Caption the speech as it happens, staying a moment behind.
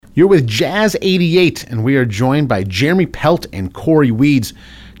You're with Jazz 88, and we are joined by Jeremy Pelt and Cory Weeds.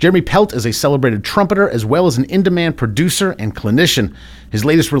 Jeremy Pelt is a celebrated trumpeter as well as an in-demand producer and clinician. His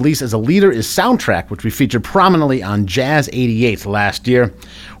latest release as a leader is Soundtrack, which we featured prominently on Jazz 88 last year.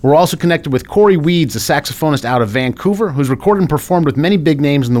 We're also connected with Cory Weeds, a saxophonist out of Vancouver, who's recorded and performed with many big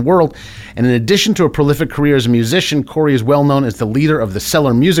names in the world. And in addition to a prolific career as a musician, Cory is well known as the leader of the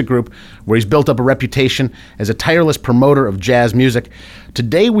Cellar Music Group, where he's built up a reputation as a tireless promoter of jazz music.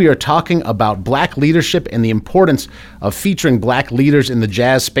 Today we are talking about black leadership and the importance of featuring black leaders in the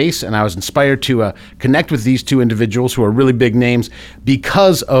jazz space, and I was inspired to connect with these two individuals who are really big names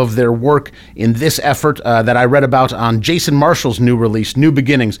because of their work in this effort that I read about on Jason Marshall's new release, New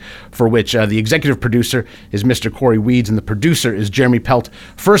Beginnings, for which the executive producer is Mr. Cory Weeds and the producer is Jeremy Pelt.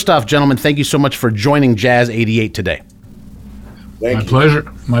 First off, gentlemen, thank you so much for joining Jazz 88 today. My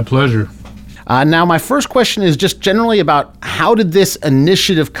pleasure. My pleasure. Now, my first question is just generally about how did this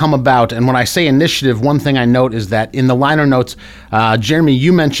initiative come about? And when I say initiative, one thing I note is that in the liner notes, Jeremy,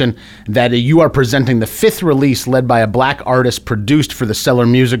 you mentioned that you are presenting the fifth release led by a black artist produced for the Cellar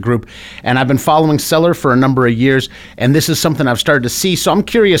Music Group. And I've been following Cellar for a number of years, and this is something I've started to see. So I'm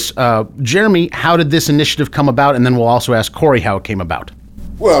curious, Jeremy, how did this initiative come about? And then we'll also ask Cory how it came about.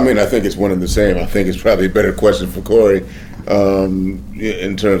 Well, I mean, I think it's one and the same. I think it's probably a better question for Cory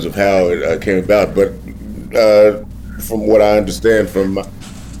in terms of how it came about. But from what I understand from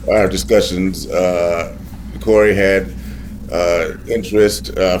our discussions, Cory had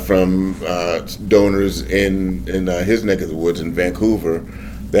interest from donors in his neck of the woods in Vancouver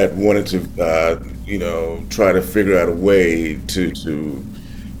that wanted to, try to figure out a way to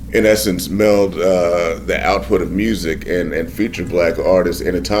in essence, meld the output of music and feature black artists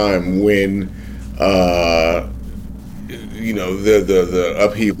in a time when, the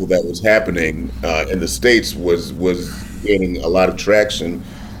upheaval that was happening in the States was gaining a lot of traction.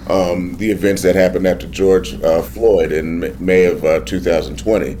 The events that happened after George Floyd in May of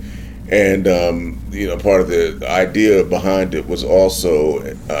 2020. And, part of the idea behind it was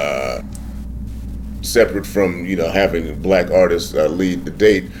also separate from having black artists lead the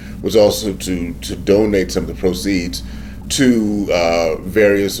date, was also to donate some of the proceeds to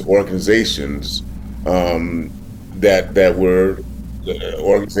various organizations that were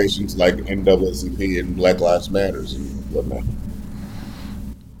organizations like NAACP and Black Lives Matters and whatnot.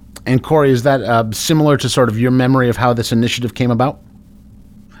 And Cory, is that similar to sort of your memory of how this initiative came about?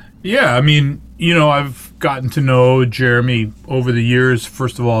 Yeah, I mean, I've gotten to know Jeremy over the years,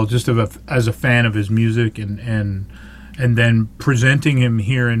 first of all, just as a fan of his music and then presenting him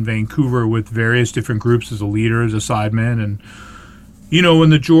here in Vancouver with various different groups as a leader, as a sideman. And, when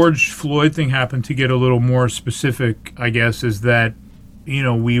the George Floyd thing happened, to get a little more specific, I guess, is that,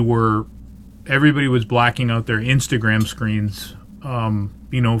 everybody was blacking out their Instagram screens,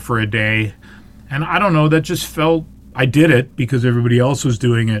 for a day. And I don't know, that just felt, I did it because everybody else was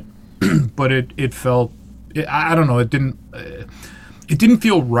doing it, but it felt, I don't know, it didn't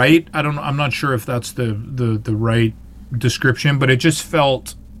feel right. I'm not sure if that's the right description, but I just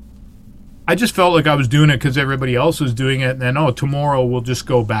felt like I was doing it because everybody else was doing it, and then tomorrow we'll just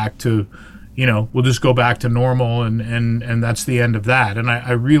go back to normal, and that's the end of that. And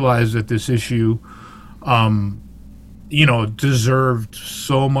I realized that this issue deserved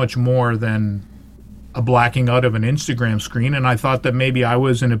so much more than a blacking out of an Instagram screen, and I thought that maybe I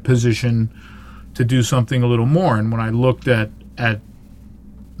was in a position to do something a little more. And when I looked at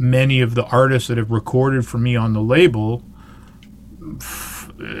many of the artists that have recorded for me on the label,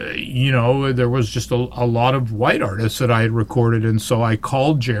 there was just a lot of white artists that I had recorded. And so I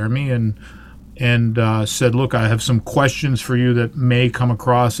called Jeremy and said, look, I have some questions for you that may come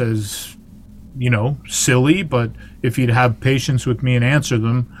across as, silly, but if you'd have patience with me and answer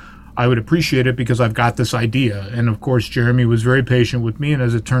them, I would appreciate it, because I've got this idea. And of course, Jeremy was very patient with me, and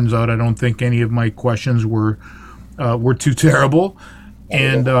as it turns out, I don't think any of my questions were too terrible.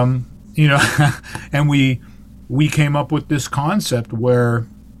 And and we came up with this concept where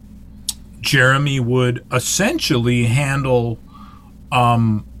Jeremy would essentially handle,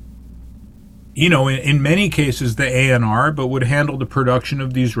 in many cases the A&R, but would handle the production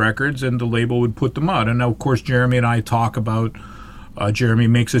of these records, and the label would put them out. And now, of course, Jeremy and I talk about. Jeremy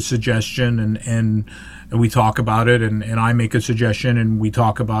makes a suggestion, and we talk about it, and I make a suggestion, and we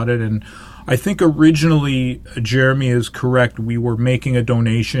talk about it. And I think originally, Jeremy is correct, we were making a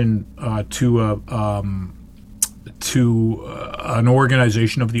donation to an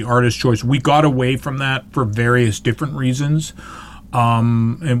organization of the artist's choice. We got away from that for various different reasons,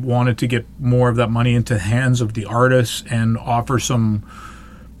 and wanted to get more of that money into the hands of the artists and offer some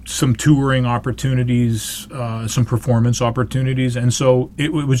some touring opportunities, some performance opportunities. And so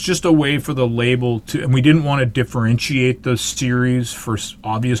it was just a way for the label to, and we didn't want to differentiate the series for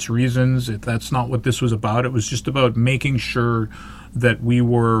obvious reasons. That's not what this was about. It was just about making sure that we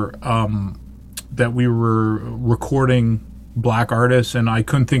were recording Black artists, and I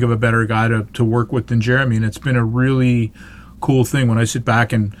couldn't think of a better guy to work with than Jeremy. And it's been a really cool thing. When I sit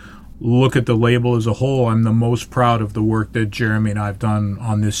back and look at the label as a whole, I'm the most proud of the work that Jeremy and I have done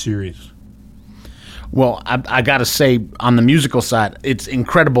on this series. Well, I got to say, on the musical side, it's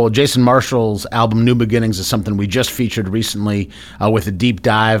incredible. Jason Marshall's album New Beginnings is something we just featured recently with a deep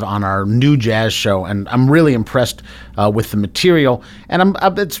dive on our new jazz show, and I'm really impressed with the material. And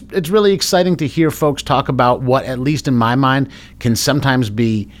it's really exciting to hear folks talk about what, at least in my mind, can sometimes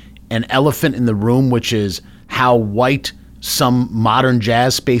be an elephant in the room, which is how white some modern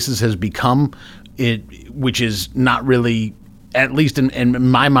jazz spaces has become, which is not really, at least in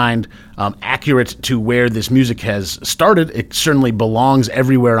my mind, accurate to where this music has started. It certainly belongs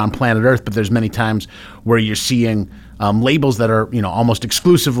everywhere on planet Earth, but there's many times where you're seeing labels that are, almost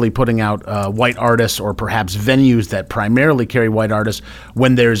exclusively putting out white artists, or perhaps venues that primarily carry white artists,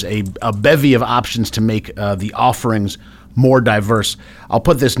 when there's a bevy of options to make the offerings more diverse. I'll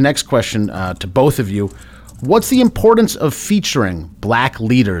put this next question to both of you. What's the importance of featuring Black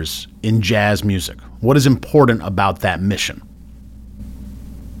leaders in jazz music? What is important about that mission?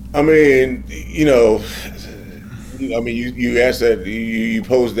 I mean, you asked that, you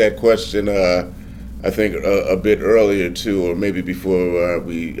posed that question, I think a bit earlier too, or maybe before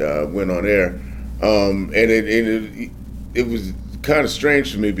we went on air, and it was kind of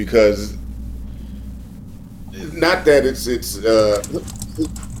strange for me, because not that it's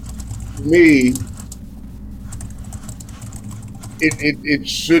me. It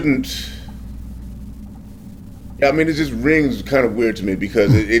shouldn't. I mean, it just rings kind of weird to me,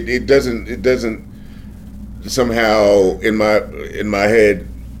 because it doesn't somehow in my head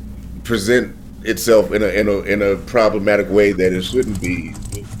present itself in a problematic way that it shouldn't be.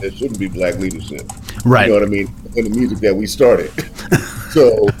 There shouldn't be Black leadership. Right. You know what I mean? In the music that we started.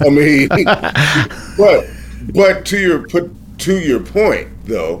 So I mean, but to your point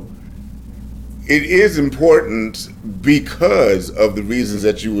though, it is important because of the reasons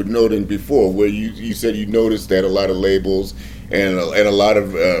that you were noting before, where you said you noticed that a lot of labels and a lot of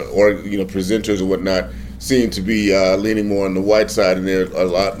presenters and whatnot seem to be leaning more on the white side, and there are a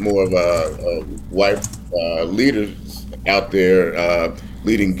lot more of white leaders out there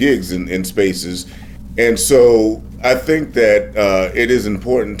leading gigs in spaces. And so I think that it is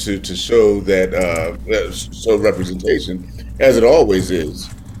important to show that show representation, as it always is.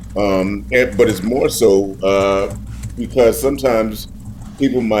 But it's more so because sometimes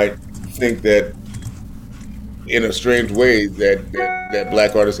people might think that, in a strange way, that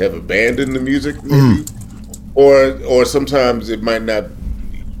Black artists have abandoned the music, maybe, or sometimes it might not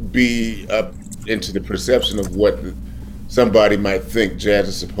be up into the perception of what somebody might think jazz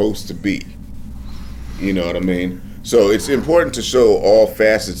is supposed to be. You know what I mean? So it's important to show all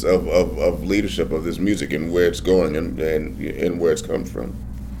facets of leadership of this music and where it's going and where it's come from.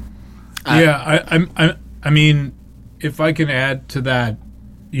 I mean, if I can add to that,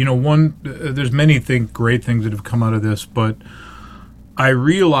 there's many great things that have come out of this, but I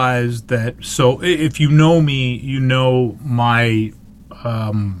realized that, so if you know me, you know my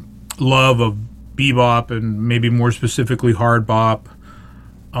love of bebop, and maybe more specifically hard bop.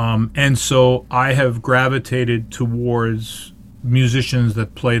 And so I have gravitated towards musicians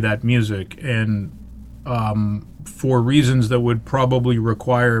that play that music, and for reasons that would probably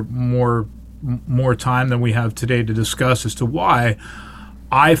require more time than we have today to discuss as to why,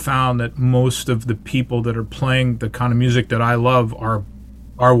 I found that most of the people that are playing the kind of music that I love are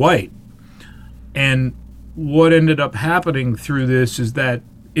white. And what ended up happening through this is that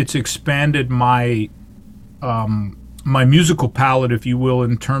it's expanded my my musical palette, if you will,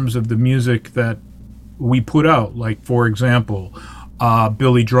 in terms of the music that we put out. Like, for example,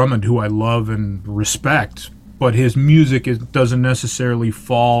 Billy Drummond, who I love and respect, but his music doesn't necessarily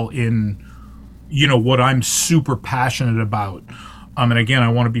fall in, what I'm super passionate about. And again, I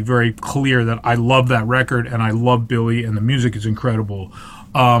want to be very clear that I love that record, and I love Billy, and the music is incredible.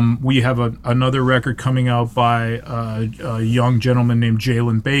 We have another record coming out by a young gentleman named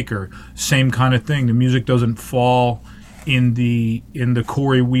Jalen Baker. Same kind of thing. The music doesn't fall in the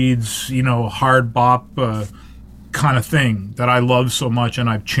Cory Weeds, hard bop kind of thing that I love so much and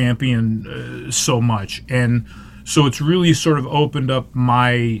I've championed so much. And so it's really sort of opened up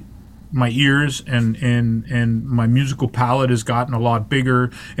my ears, and my musical palette has gotten a lot bigger.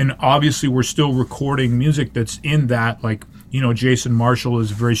 And obviously we're still recording music that's in that, like Jason Marshall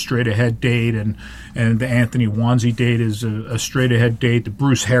is a very straight ahead date, and the Anthony Wanzi date is a straight ahead date. The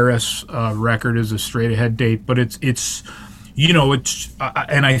Bruce Harris record is a straight ahead date, but it's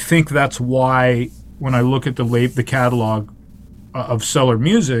and I think that's why when I look at the catalog of Cellar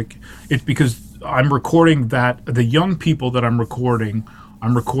Music, it's because I'm recording that the young people that I'm recording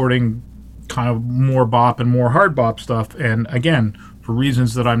kind of more bop and more hard bop stuff, and again, for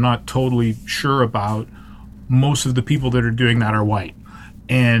reasons that I'm not totally sure about, most of the people that are doing that are white,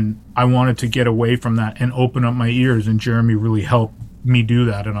 and I wanted to get away from that and open up my ears, and Jeremy really helped me do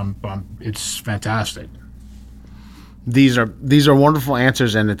that, and it's fantastic. These are wonderful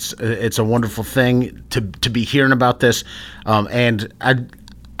answers, and it's a wonderful thing to be hearing about this, and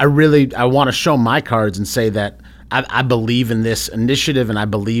I want to show my cards and say that I believe in this initiative, and I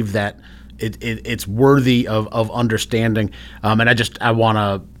believe that it's worthy of understanding, and I want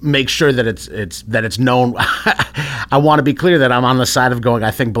to make sure that it's known. I want to be clear that I'm on the side of going, I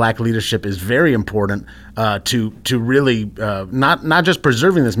think Black leadership is very important to really not just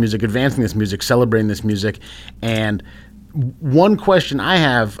preserving this music, advancing this music, celebrating this music. And one question I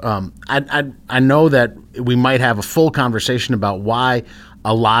have, I know that we might have a full conversation about why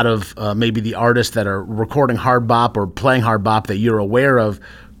a lot of maybe the artists that are recording hard bop or playing hard bop that you're aware of,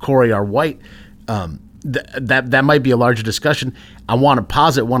 Cory, are white. That might be a larger discussion. I want to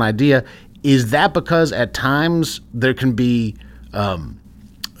posit one idea. Is that because at times there can be a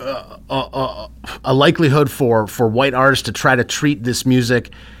likelihood for white artists to try to treat this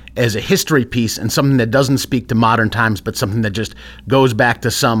music as a history piece and something that doesn't speak to modern times, but something that just goes back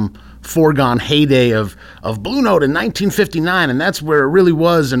to some foregone heyday of Blue Note in 1959, and that's where it really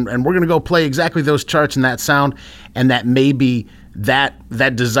was, and we're going to go play exactly those charts and that sound, and that maybe that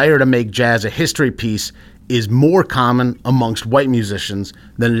desire to make jazz a history piece is more common amongst white musicians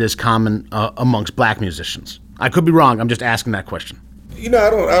than it is common amongst black musicians. I could be wrong. I'm just asking that question. I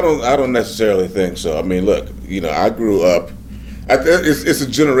don't necessarily think so. I mean, look, I grew up. It's a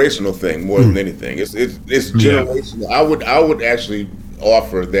generational thing more than anything. It's generational. I would actually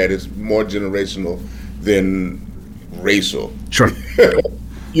offer that it's more generational than racial. Sure.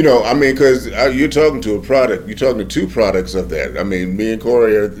 Because you're talking to a product. You're talking to two products of that. I mean, me and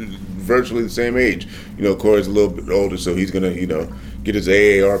Cory are virtually the same age. Cory's a little bit older, so he's gonna, get his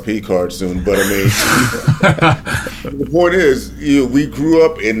AARP card soon. But I mean, the point is, we grew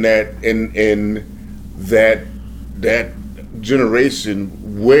up in that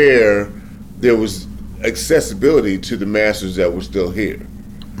generation where there was accessibility to the masters that were still here.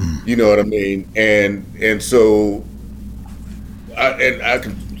 You know what I mean? And so, I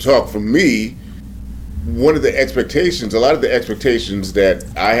can talk for me. A lot of the expectations that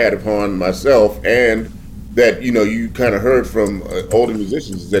I had upon myself, and that you kind of heard from older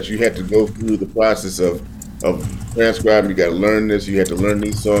musicians, is that you had to go through the process of transcribing. You got to learn this. You had to learn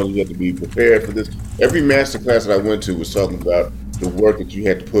these songs. You had to be prepared for this. Every master class that I went to was talking about the work that you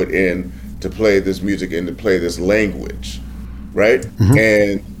had to put in to play this music and to play this language, right? Mm-hmm.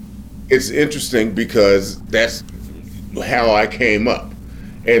 And it's interesting because that's how I came up.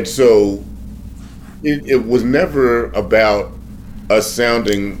 And so it was never about us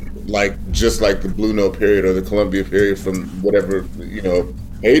sounding just like the Blue Note period or the Columbia period from whatever,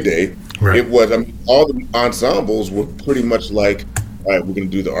 heyday. Right. It was, all the ensembles were pretty much like, all right, we're going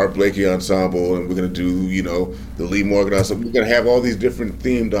to do the Art Blakey ensemble, and we're going to do, the Lee Morgan ensemble. We're going to have all these different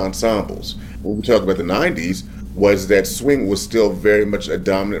themed ensembles. When we talk about the 90s, was that swing was still very much a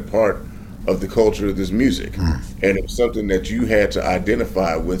dominant part of the culture of this music. And it was something that you had to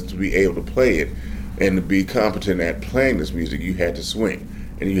identify with to be able to play it, and to be competent at playing this music. You had to swing,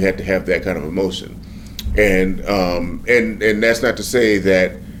 and you had to have that kind of emotion. And that's not to say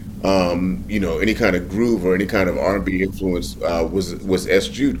that any kind of groove or any kind of R&B influence was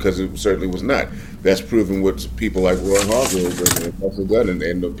eschewed, because it certainly was not. That's proven with people like Roy Hargrove and Russell Gunn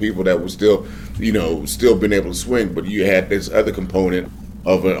and the people that were still been able to swing. But you had this other component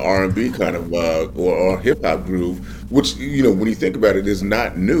of an R&B kind of or hip hop groove, which when you think about it is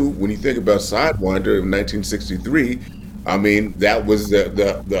not new. When you think about Sidewinder in 1963, that was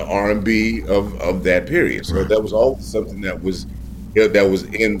the R&B of that period. So that was always something that was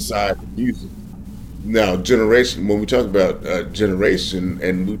inside the music. Now, generation, when we talk about generation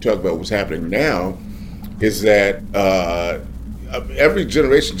and we talk about what's happening now, is that every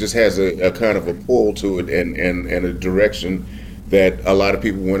generation just has a kind of a pull to it and a direction that a lot of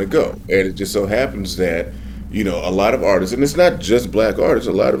people want to go. And it just so happens that, a lot of artists, and it's not just black artists,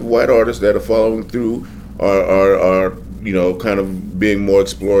 a lot of white artists that are following through are kind of being more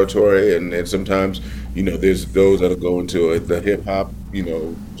exploratory, and sometimes, there's those that are going to the hip hop,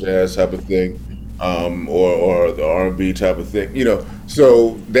 jazz type of thing. or the R&B type of thing,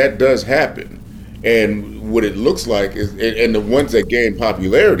 So that does happen, and what it looks like is, and the ones that gain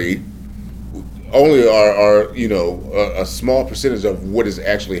popularity only are a small percentage of what is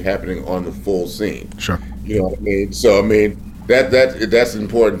actually happening on the full scene. Sure. You know what I mean? So I mean that's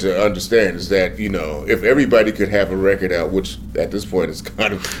important to understand, is that if everybody could have a record out, which at this point is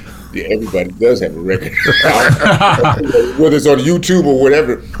kind of everybody does have a record out, whether it's on YouTube or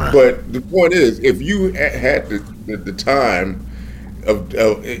whatever. But the point is, if you had the time of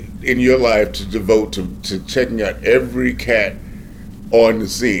in your life to devote to checking out every cat on the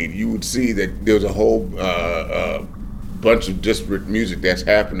scene, you would see that there's a whole bunch of disparate music that's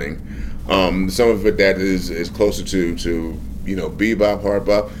happening. Some of it that is closer to bebop, hard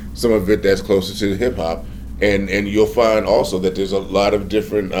bop. Some of it that's closer to hip hop, and you'll find also that there's a lot of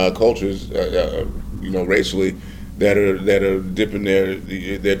different cultures, racially, that are dipping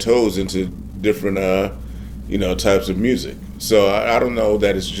their toes into different types of music. So I don't know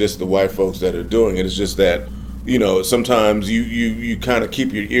that it's just the white folks that are doing it. It's just that sometimes you kind of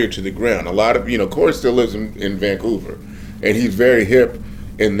keep your ear to the ground. A lot of Cory still lives in Vancouver, and he's very hip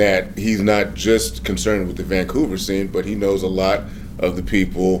in that he's not just concerned with the Vancouver scene, but he knows a lot of the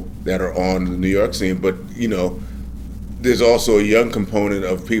people that are on the New York scene. But there's also a young component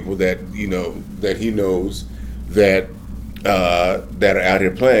of people that that he knows that are out here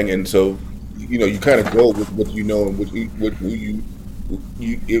playing, and so you kind of go with what you know and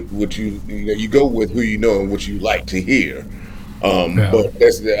you go with who you know and what you like to hear. But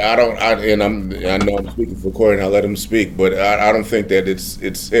I know I'm speaking for Cory, and I'll let him speak, but I don't think that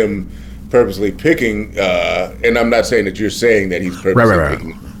it's him purposely picking, and I'm not saying that you're saying that he's purposely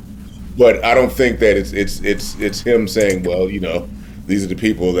picking, but I don't think that it's him saying, well, these are the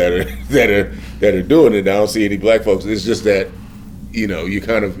people that are doing it. I don't see any black folks. It's just that you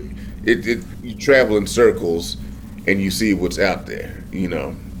kind of you travel in circles and you see what's out there,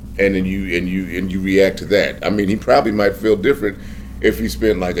 and then you react to that. I mean, he probably might feel different if he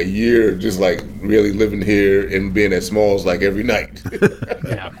spent like a year just like really living here and being at Smalls like every night.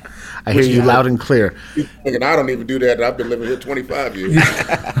 Yeah, I hear you loud and clear. And I don't even do that. I've been living here 25 years.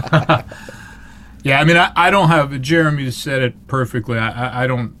 Yeah, I mean, I don't have. Jeremy said it perfectly. I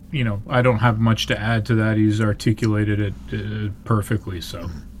don't have much to add to that. He's articulated it perfectly. So.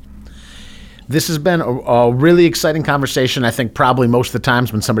 This has been a really exciting conversation. I think probably most of the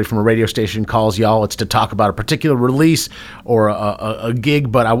times when somebody from a radio station calls y'all, it's to talk about a particular release or a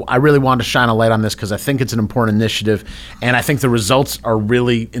gig, but I really wanted to shine a light on this because I think it's an important initiative, and I think the results are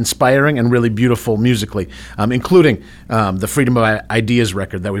really inspiring and really beautiful musically, including the Freedom of Ideas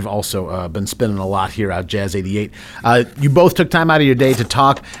record that we've also been spinning a lot here at Jazz 88. You both took time out of your day to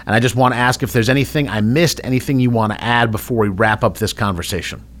talk, and I just want to ask if there's anything I missed, anything you want to add before we wrap up this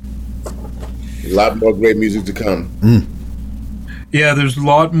conversation. A lot more great music to come. Yeah, there's a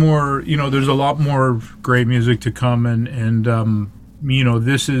lot more. There's a lot more great music to come, and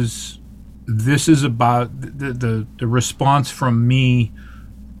this is about the response from me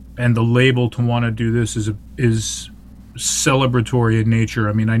and the label to want to do this is celebratory in nature.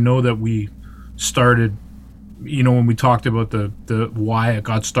 I mean, I know that we started, when we talked about the why it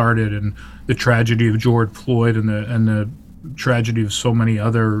got started and the tragedy of George Floyd and the tragedy of so many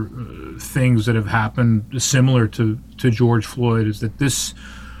other things that have happened similar to George Floyd, is that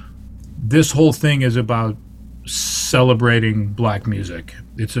this whole thing is about celebrating black music.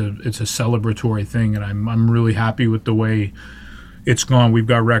 It's a celebratory thing, and I'm really happy with the way it's gone. We've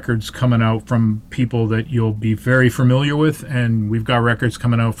got records coming out from people that you'll be very familiar with, and we've got records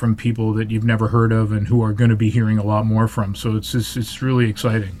coming out from people that you've never heard of and who are going to be hearing a lot more from. So it's really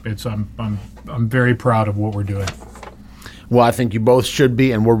exciting. I'm very proud of what we're doing. Well, I think you both should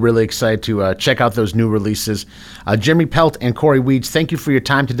be, and we're really excited to check out those new releases. Jeremy Pelt and Cory Weeds, thank you for your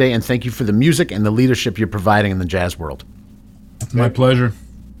time today, and thank you for the music and the leadership you're providing in the jazz world. My pleasure.